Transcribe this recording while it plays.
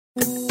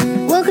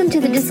Welcome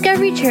to the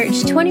Discovery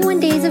Church 21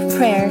 Days of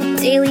Prayer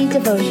Daily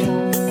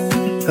Devotional.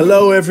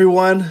 Hello,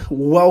 everyone.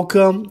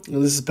 Welcome.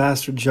 This is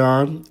Pastor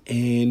John,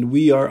 and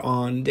we are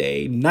on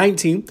day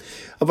 19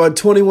 of our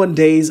 21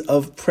 Days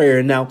of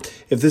Prayer. Now,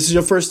 if this is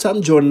your first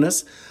time joining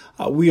us,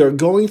 we are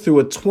going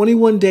through a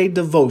 21-day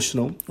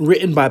devotional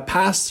written by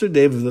Pastor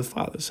Dave of the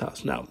Father's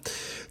House. Now,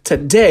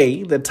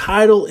 today, the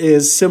title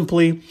is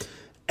simply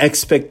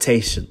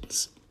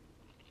Expectations.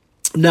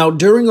 Now,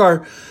 during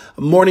our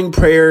morning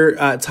prayer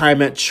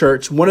time at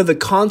church, one of the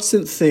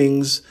constant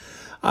things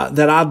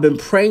that I've been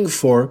praying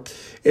for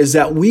is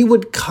that we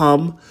would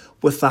come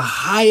with a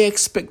high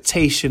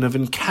expectation of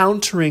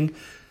encountering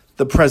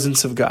the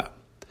presence of God.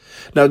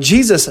 Now,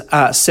 Jesus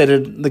said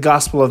in the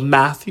Gospel of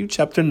Matthew,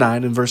 chapter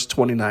 9 and verse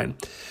 29,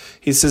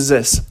 he says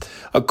this,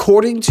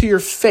 according to your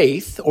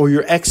faith or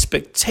your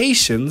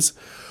expectations,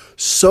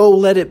 so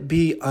let it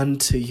be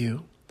unto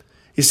you.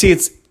 You see,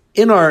 it's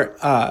in our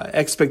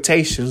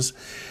expectations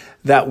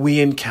that we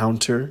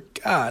encounter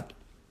God.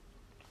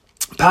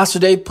 Pastor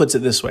Dave puts it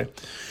this way.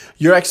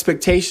 Your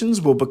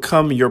expectations will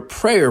become your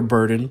prayer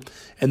burden,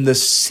 and the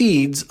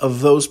seeds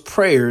of those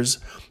prayers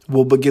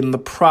will begin the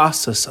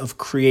process of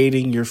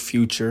creating your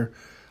future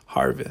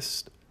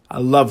harvest. I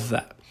love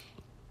that.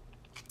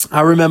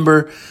 I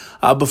remember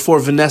before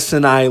Vanessa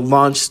and I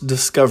launched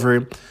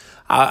Discovery,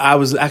 I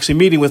was actually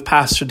meeting with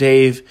Pastor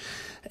Dave,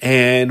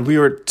 and we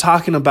were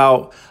talking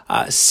about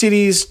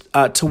cities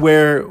to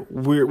where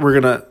we're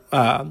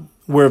gonna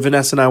where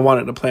Vanessa and I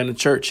wanted to plant a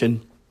church,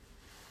 and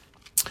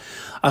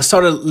I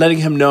started letting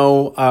him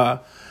know.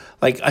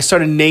 I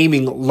started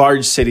naming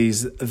large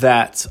cities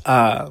that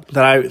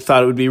I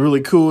thought it would be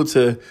really cool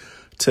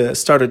to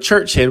start a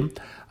church in.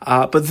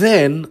 But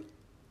then,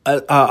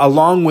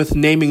 along with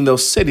naming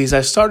those cities,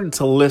 I started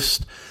to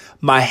list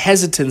my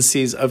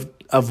hesitancies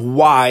of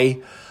why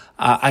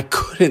I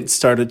couldn't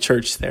start a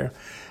church there.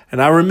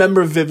 And I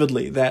remember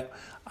vividly that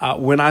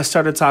when I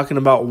started talking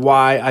about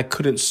why I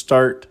couldn't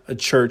start a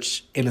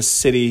church in a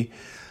city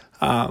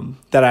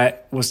that I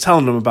was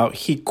telling him about,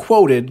 he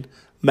quoted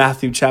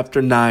Matthew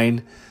chapter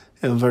 9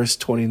 and verse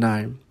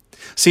 29.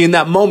 See, in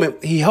that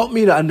moment, he helped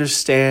me to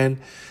understand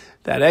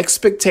that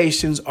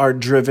expectations are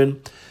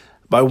driven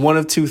by one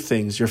of two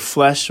things, your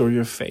flesh or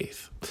your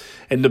faith.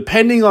 And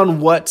depending on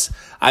what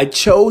I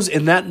chose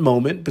in that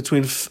moment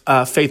between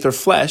faith or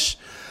flesh,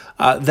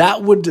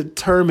 that would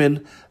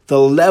determine the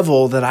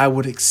level that I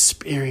would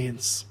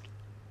experience.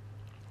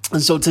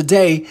 And so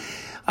today,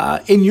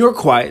 in your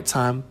quiet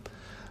time,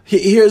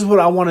 here's what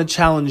I want to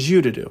challenge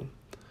you to do.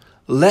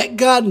 Let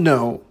God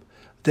know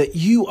that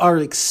you are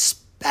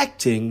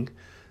expecting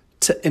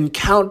to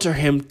encounter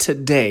him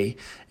today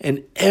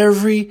in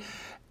every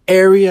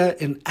area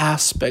and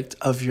aspect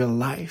of your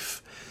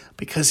life,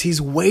 because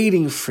he's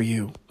waiting for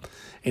you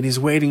and he's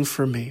waiting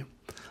for me.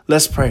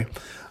 Let's pray.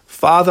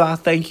 Father, I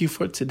thank you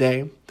for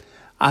today.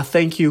 I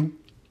thank you,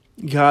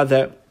 God,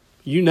 that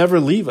you never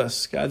leave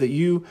us, God, that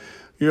you're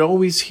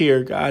always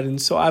here, God.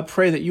 And so I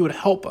pray that you would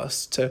help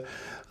us to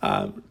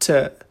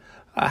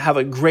have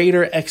a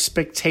greater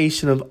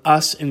expectation of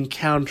us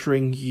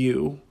encountering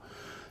you,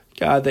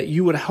 God, that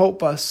you would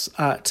help us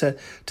to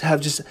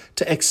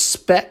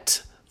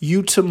expect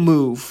you to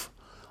move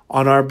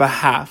on our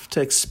behalf,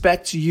 to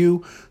expect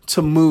you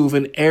to move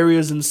in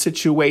areas and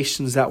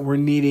situations that we're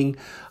needing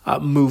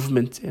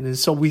movement in. And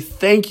so we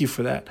thank you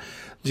for that.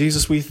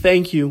 Jesus, we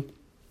thank you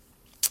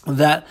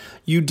that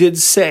you did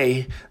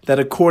say that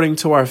according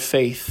to our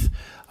faith,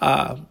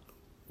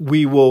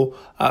 we will,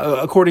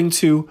 according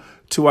to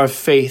our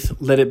faith,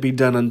 let it be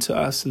done unto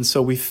us. And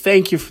so we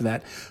thank you for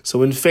that.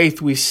 So in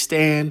faith, we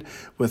stand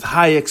with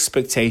high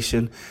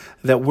expectation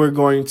that we're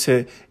going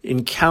to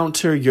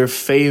encounter your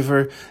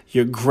favor,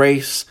 your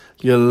grace,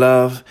 your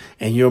love,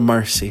 and your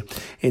mercy.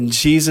 In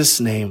Jesus'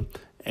 name,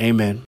 amen.